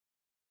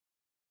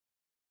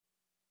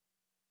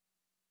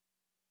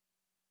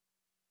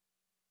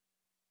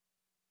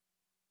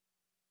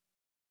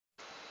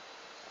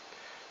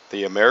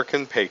The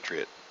American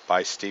Patriot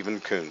by Stephen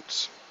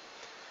Kuntz.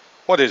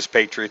 What is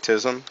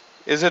patriotism?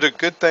 Is it a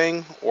good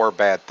thing or a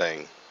bad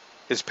thing?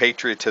 Is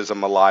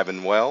patriotism alive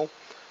and well?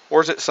 Or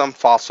is it some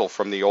fossil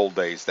from the old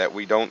days that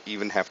we don't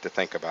even have to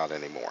think about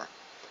anymore?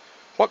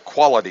 What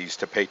qualities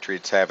do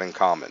patriots have in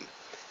common?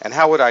 And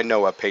how would I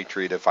know a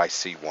patriot if I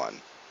see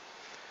one?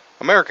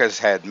 America has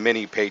had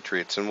many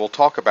patriots, and we'll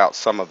talk about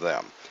some of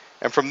them,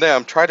 and from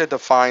them try to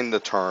define the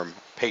term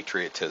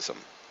patriotism.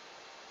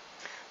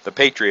 The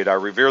patriot I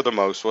revere the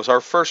most was our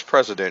first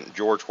president,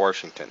 George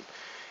Washington.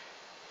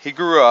 He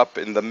grew up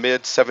in the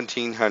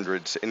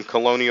mid-1700s in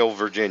colonial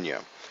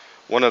Virginia,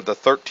 one of the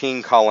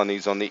 13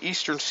 colonies on the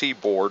eastern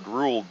seaboard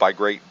ruled by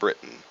Great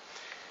Britain.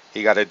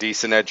 He got a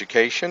decent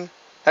education,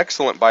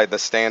 excellent by the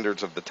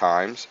standards of the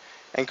times,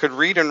 and could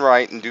read and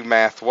write and do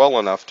math well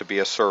enough to be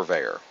a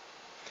surveyor.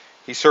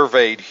 He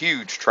surveyed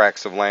huge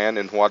tracts of land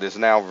in what is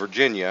now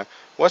Virginia,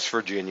 West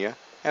Virginia,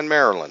 and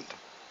Maryland.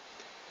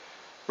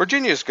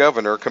 Virginia's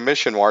governor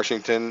commissioned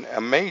Washington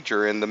a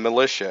major in the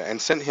militia and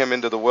sent him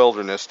into the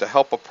wilderness to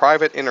help a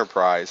private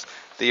enterprise,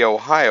 the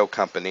Ohio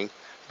Company,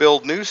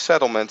 build new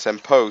settlements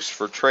and posts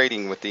for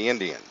trading with the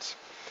Indians.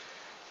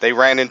 They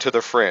ran into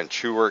the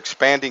French, who were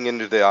expanding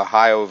into the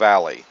Ohio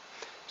Valley.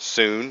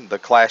 Soon, the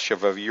clash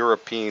of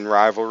European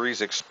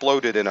rivalries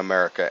exploded in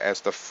America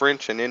as the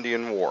French and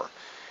Indian War,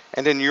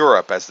 and in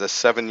Europe as the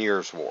 7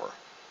 Years' War.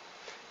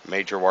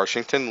 Major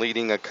Washington,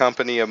 leading a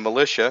company of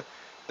militia,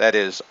 that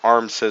is,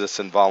 armed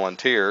citizen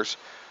volunteers,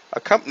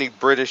 accompanied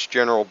British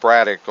General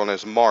Braddock on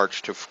his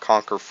march to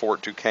conquer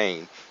Fort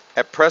Duquesne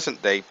at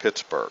present-day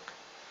Pittsburgh.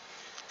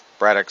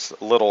 Braddock's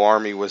little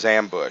army was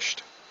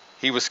ambushed.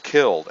 He was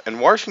killed, and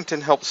Washington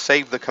helped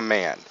save the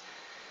command.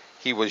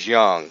 He was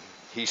young.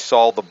 He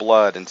saw the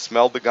blood and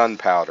smelled the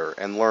gunpowder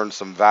and learned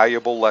some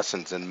valuable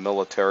lessons in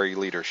military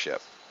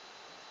leadership.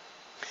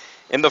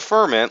 In the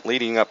ferment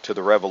leading up to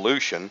the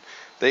Revolution,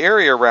 the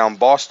area around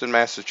Boston,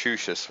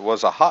 Massachusetts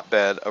was a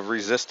hotbed of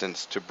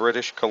resistance to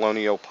British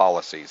colonial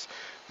policies,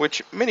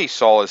 which many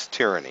saw as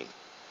tyranny.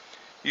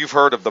 You've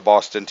heard of the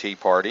Boston Tea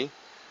Party,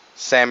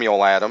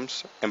 Samuel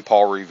Adams, and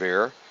Paul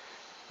Revere.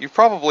 You've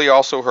probably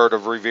also heard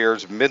of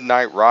Revere's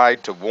midnight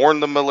ride to warn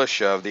the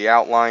militia of the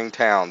outlying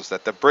towns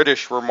that the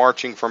British were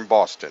marching from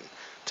Boston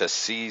to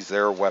seize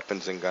their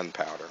weapons and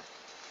gunpowder.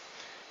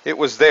 It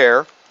was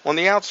there, on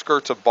the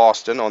outskirts of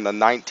Boston, on the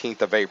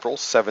 19th of April,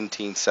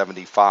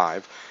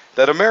 1775,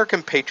 that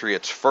American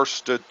patriots first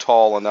stood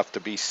tall enough to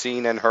be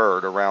seen and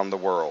heard around the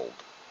world.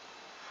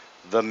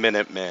 The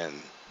Minutemen.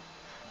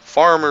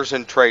 Farmers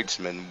and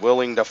tradesmen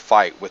willing to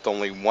fight with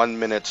only 1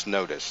 minute's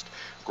notice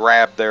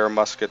grabbed their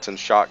muskets and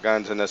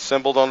shotguns and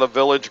assembled on the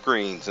village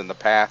greens in the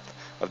path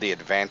of the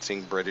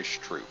advancing British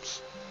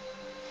troops.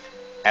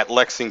 At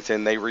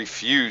Lexington, they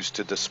refused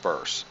to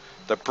disperse.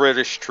 The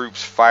British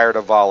troops fired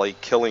a volley,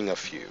 killing a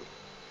few.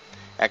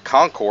 At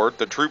Concord,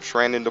 the troops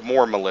ran into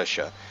more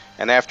militia,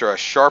 and after a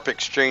sharp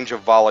exchange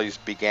of volleys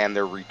began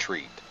their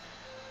retreat.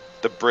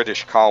 The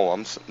British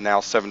columns, now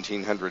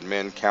 1,700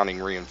 men counting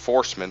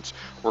reinforcements,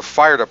 were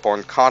fired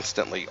upon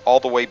constantly all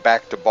the way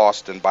back to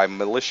Boston by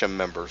militia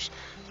members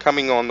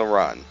coming on the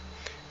run,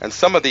 and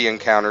some of the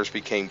encounters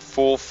became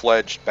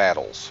full-fledged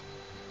battles.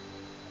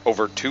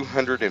 Over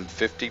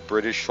 250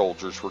 British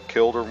soldiers were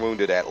killed or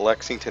wounded at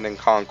Lexington and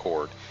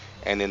Concord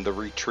and in the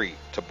retreat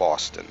to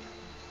Boston.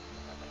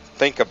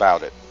 Think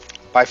about it.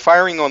 By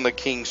firing on the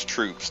King's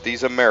troops,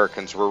 these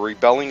Americans were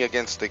rebelling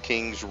against the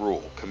King's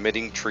rule,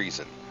 committing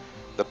treason.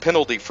 The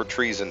penalty for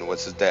treason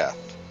was death.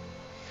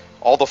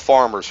 All the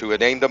farmers who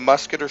had aimed a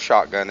musket or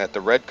shotgun at the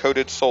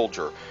red-coated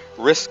soldier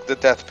risked the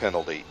death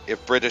penalty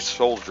if British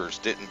soldiers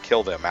didn't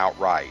kill them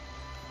outright.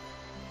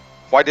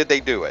 Why did they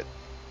do it?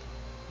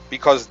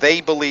 Because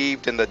they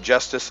believed in the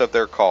justice of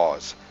their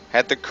cause,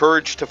 had the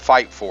courage to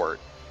fight for it,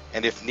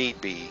 and if need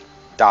be,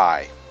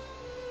 die.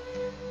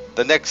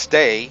 The next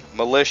day,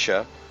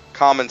 militia,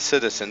 common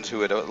citizens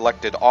who had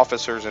elected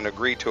officers and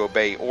agreed to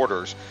obey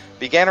orders,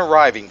 began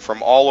arriving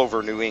from all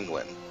over New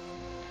England.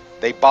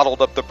 They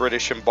bottled up the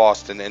British in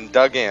Boston and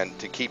dug in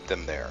to keep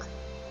them there.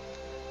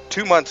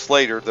 2 months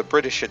later, the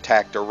British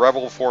attacked a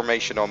rebel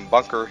formation on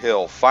Bunker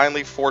Hill,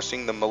 finally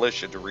forcing the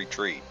militia to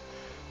retreat,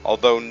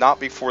 although not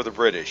before the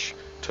British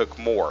took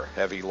more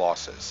heavy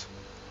losses.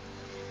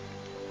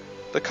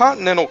 The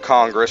Continental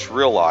Congress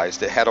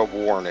realized it had a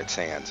war in its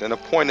hands and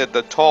appointed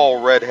the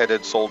tall,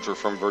 red-headed soldier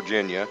from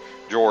Virginia,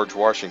 George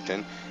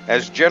Washington,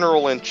 as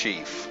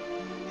General-in-Chief.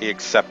 He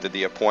accepted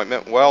the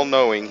appointment, well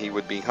knowing he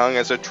would be hung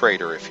as a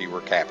traitor if he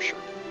were captured.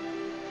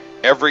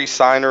 Every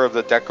signer of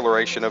the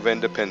Declaration of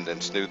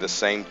Independence knew the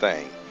same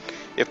thing.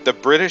 If the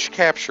British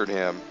captured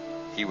him,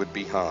 he would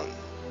be hung.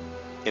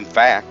 In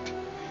fact,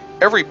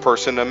 every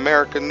person in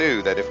America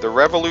knew that if the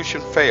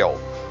Revolution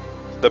failed,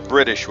 the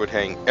British would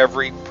hang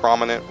every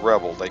prominent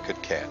rebel they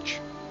could catch.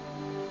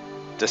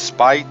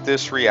 Despite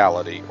this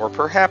reality, or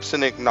perhaps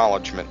an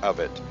acknowledgement of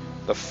it,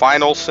 the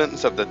final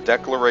sentence of the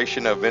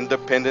Declaration of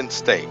Independence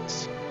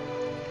states,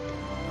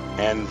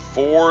 "And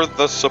for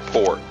the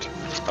support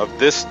of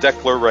this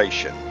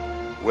declaration,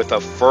 with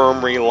a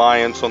firm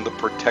reliance on the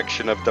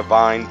protection of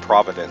divine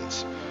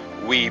providence,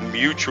 we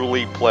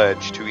mutually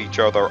pledge to each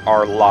other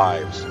our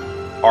lives,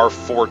 our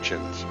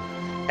fortunes,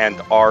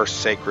 and our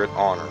sacred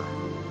honor.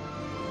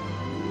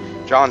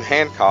 John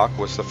Hancock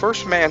was the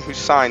first man who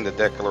signed the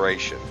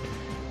Declaration.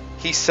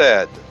 He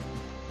said,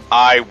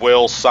 "I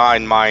will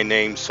sign my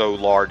name so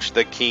large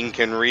the king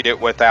can read it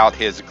without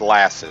his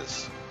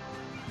glasses."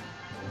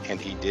 And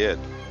he did.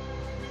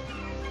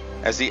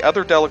 As the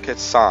other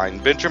delegates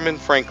signed, Benjamin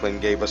Franklin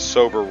gave a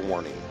sober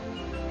warning.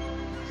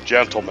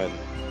 "Gentlemen,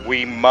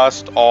 we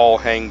must all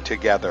hang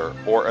together,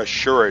 or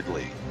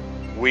assuredly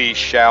we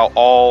shall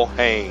all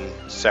hang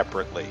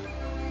separately."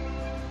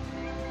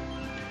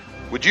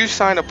 Would you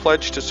sign a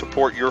pledge to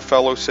support your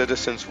fellow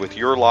citizens with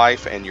your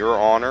life and your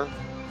honor?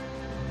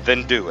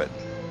 Then do it.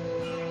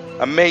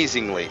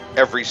 Amazingly,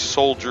 every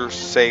soldier,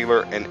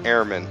 sailor, and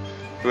airman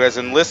who has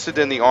enlisted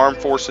in the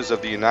armed forces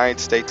of the United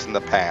States in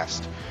the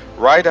past,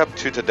 right up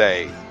to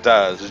today,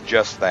 does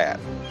just that.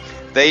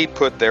 They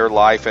put their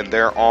life and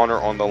their honor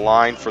on the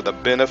line for the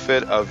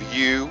benefit of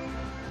you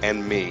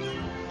and me.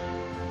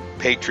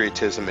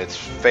 Patriotism is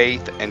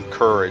faith and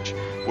courage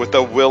with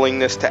a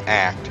willingness to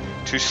act,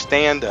 to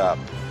stand up,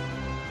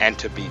 and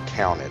to be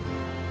counted.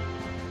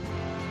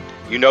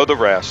 You know the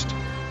rest.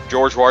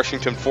 George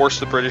Washington forced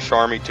the British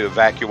Army to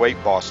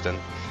evacuate Boston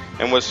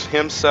and was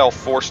himself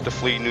forced to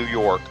flee New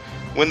York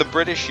when the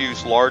British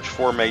used large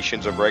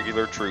formations of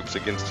regular troops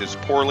against his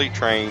poorly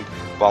trained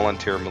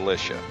volunteer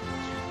militia.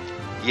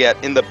 Yet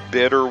in the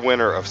bitter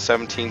winter of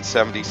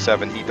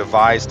 1777 he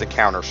devised a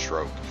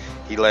counterstroke.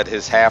 He led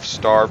his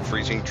half-starved,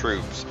 freezing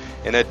troops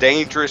in a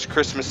dangerous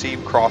Christmas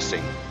Eve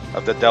crossing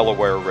of the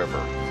Delaware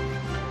River,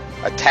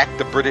 attacked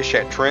the British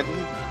at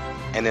Trenton,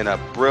 and in a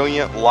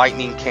brilliant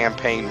lightning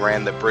campaign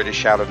ran the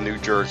British out of New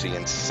Jersey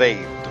and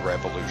saved the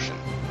Revolution.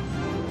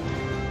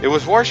 It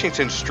was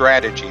Washington's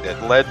strategy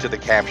that led to the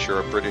capture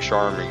of British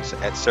armies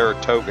at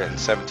Saratoga in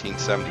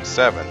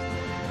 1777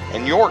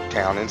 and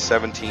Yorktown in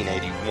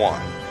 1781,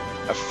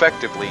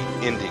 effectively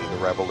ending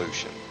the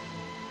Revolution.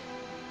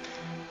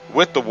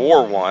 With the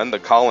war won, the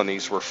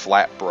colonies were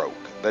flat broke.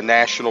 The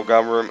national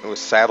government was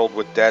saddled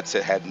with debts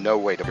it had no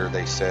way to bear,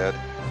 they said,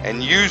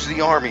 and used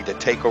the army to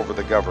take over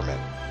the government.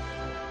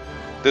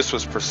 This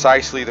was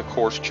precisely the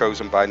course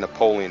chosen by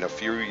Napoleon a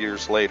few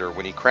years later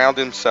when he crowned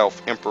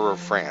himself Emperor of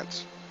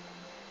France.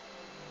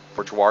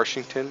 George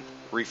Washington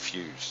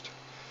refused.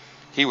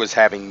 He was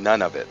having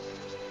none of it.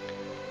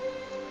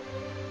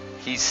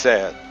 He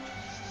said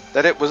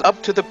that it was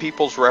up to the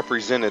people's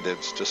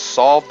representatives to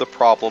solve the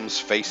problems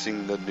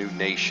facing the new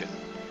nation.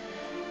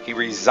 He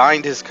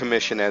resigned his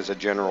commission as a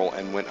general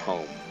and went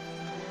home.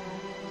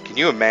 Can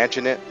you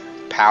imagine it?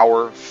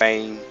 Power,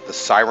 fame, the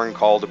siren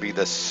call to be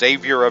the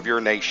savior of your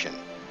nation.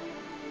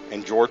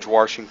 And George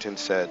Washington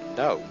said,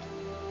 no.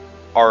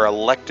 Our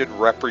elected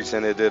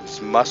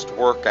representatives must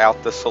work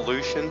out the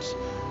solutions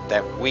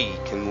that we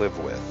can live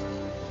with.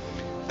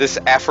 This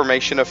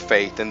affirmation of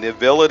faith and the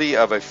ability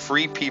of a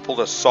free people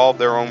to solve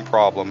their own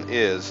problem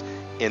is,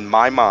 in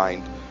my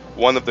mind,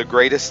 one of the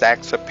greatest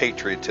acts of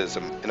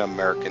patriotism in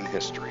American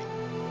history.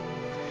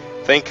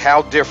 Think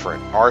how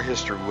different our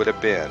history would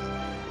have been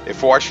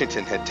if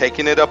Washington had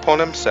taken it upon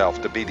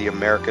himself to be the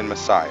American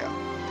Messiah.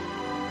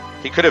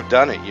 He could have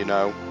done it, you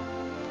know.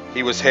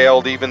 He was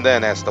hailed even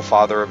then as the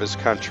father of his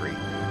country,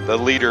 the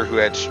leader who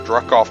had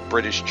struck off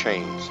British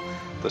chains.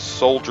 The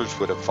soldiers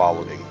would have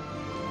followed him.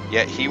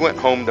 Yet he went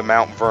home to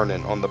Mount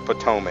Vernon on the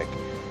Potomac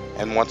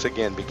and once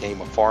again became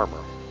a farmer.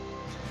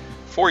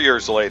 4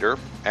 years later,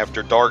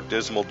 after dark,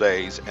 dismal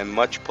days and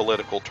much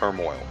political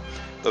turmoil,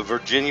 the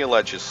Virginia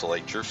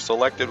legislature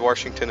selected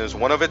Washington as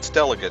one of its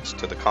delegates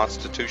to the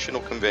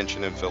Constitutional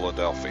Convention in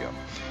Philadelphia,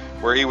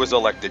 where he was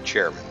elected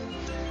chairman.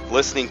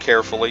 Listening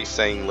carefully,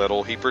 saying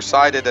little, he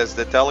presided as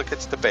the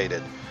delegates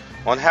debated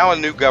on how a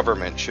new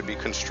government should be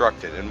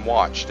constructed and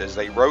watched as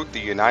they wrote the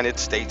United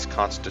States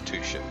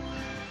Constitution.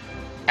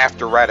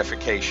 After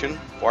ratification,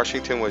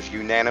 Washington was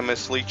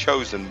unanimously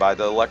chosen by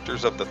the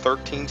electors of the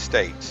 13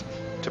 states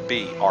to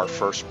be our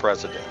first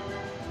president.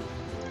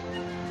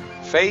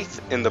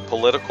 Faith in the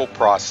political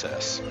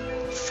process,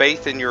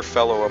 faith in your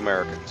fellow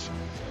Americans,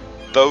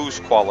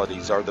 those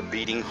qualities are the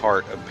beating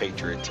heart of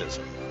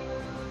patriotism.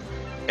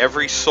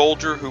 Every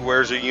soldier who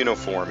wears a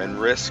uniform and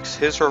risks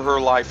his or her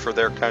life for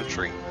their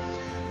country,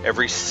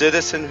 every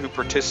citizen who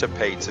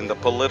participates in the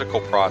political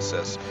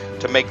process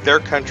to make their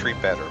country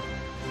better,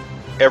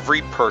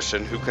 every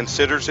person who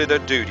considers it a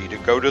duty to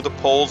go to the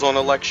polls on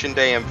election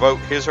day and vote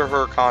his or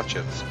her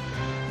conscience,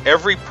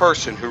 every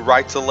person who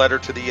writes a letter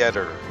to the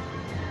editor,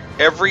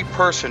 every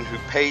person who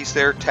pays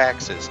their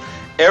taxes,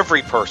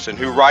 every person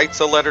who writes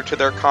a letter to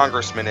their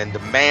congressman and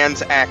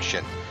demands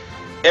action,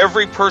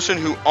 every person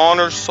who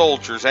honors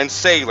soldiers and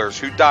sailors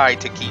who died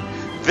to keep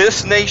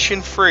this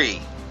nation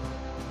free,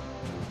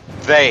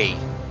 they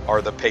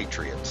are the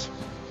patriots.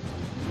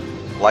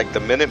 Like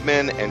the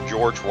Minutemen and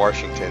George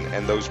Washington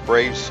and those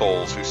brave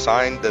souls who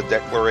signed the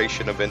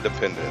Declaration of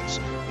Independence,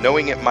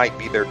 knowing it might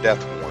be their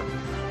death warrant,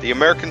 the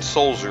American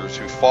soldiers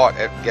who fought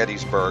at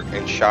Gettysburg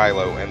and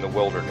Shiloh and the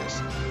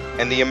Wilderness,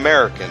 and the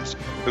Americans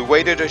who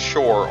waded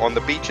ashore on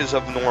the beaches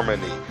of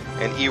Normandy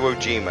and Iwo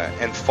Jima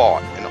and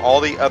fought in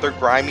all the other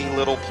grimy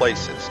little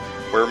places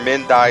where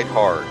men died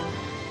hard.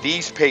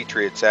 These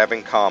patriots have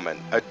in common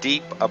a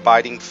deep,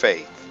 abiding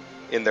faith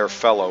in their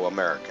fellow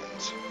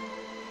Americans.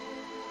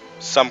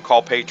 Some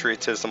call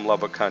patriotism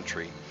love of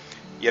country,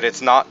 yet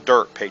it's not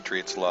dirt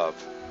patriots love.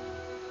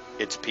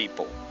 It's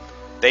people.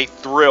 They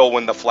thrill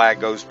when the flag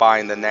goes by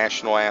and the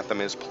national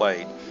anthem is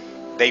played.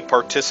 They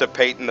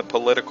participate in the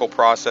political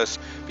process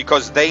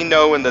because they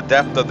know in the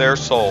depth of their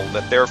soul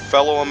that their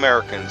fellow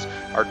Americans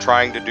are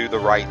trying to do the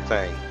right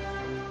thing,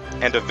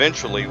 and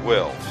eventually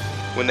will,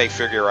 when they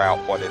figure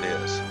out what it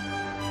is.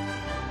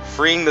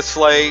 Freeing the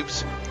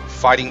slaves,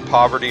 fighting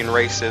poverty and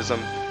racism,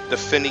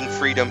 defending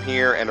freedom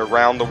here and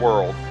around the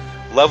world,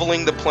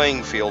 leveling the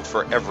playing field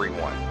for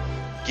everyone,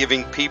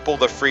 giving people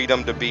the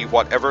freedom to be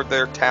whatever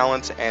their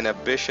talents and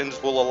ambitions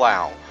will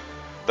allow,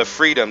 the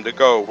freedom to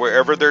go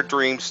wherever their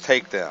dreams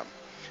take them.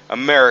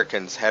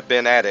 Americans have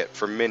been at it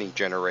for many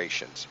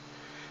generations.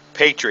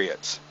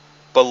 Patriots,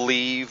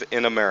 believe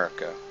in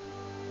America.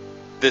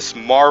 This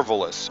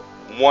marvelous,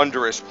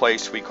 wondrous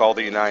place we call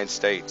the United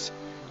States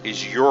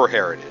is your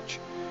heritage.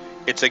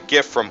 It's a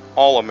gift from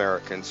all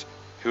Americans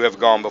who have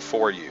gone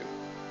before you.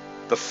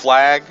 The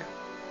flag,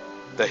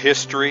 the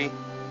history,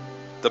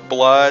 the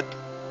blood,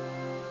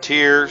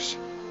 tears,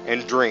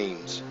 and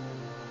dreams,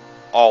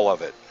 all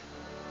of it.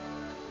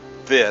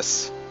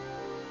 This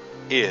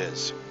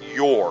is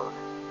your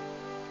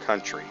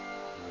country.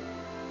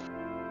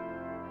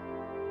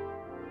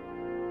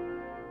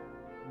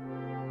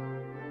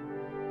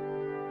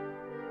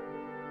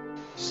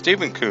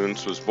 Stephen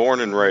Koontz was born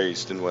and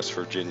raised in West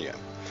Virginia.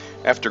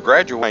 After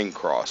graduating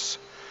Cross,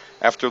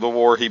 after the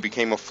war he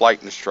became a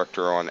flight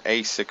instructor on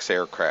A-6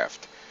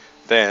 aircraft,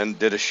 then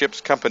did a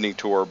ship's company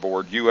tour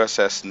aboard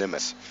USS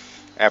Nimitz.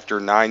 After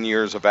 9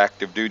 years of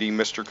active duty,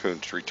 Mr.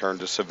 Koontz returned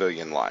to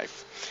civilian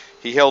life.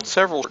 He held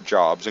several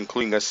jobs,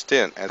 including a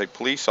stint as a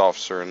police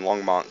officer in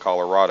Longmont,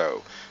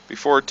 Colorado,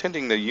 before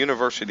attending the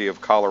University of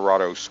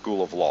Colorado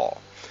School of Law.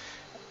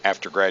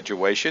 After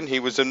graduation, he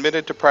was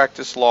admitted to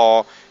practice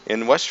law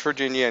in West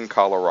Virginia and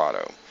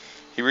Colorado.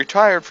 He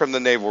retired from the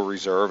Naval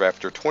Reserve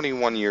after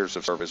 21 years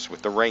of service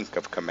with the rank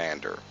of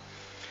commander.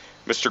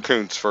 Mr.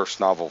 Koontz's first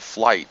novel,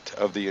 Flight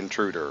of the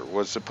Intruder,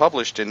 was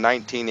published in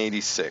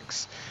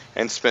 1986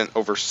 and spent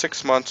over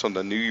 6 months on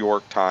the New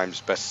York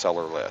Times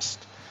bestseller list.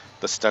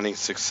 The stunning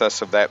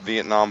success of that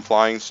Vietnam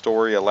flying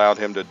story allowed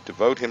him to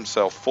devote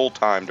himself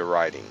full-time to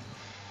writing.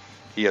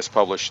 He has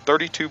published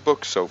 32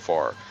 books so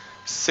far,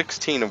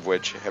 16 of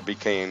which have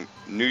become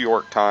New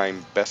York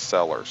Times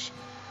bestsellers.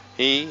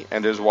 He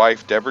and his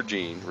wife, Deborah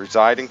Jean,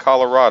 reside in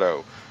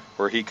Colorado,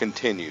 where he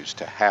continues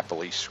to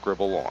happily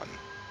scribble on.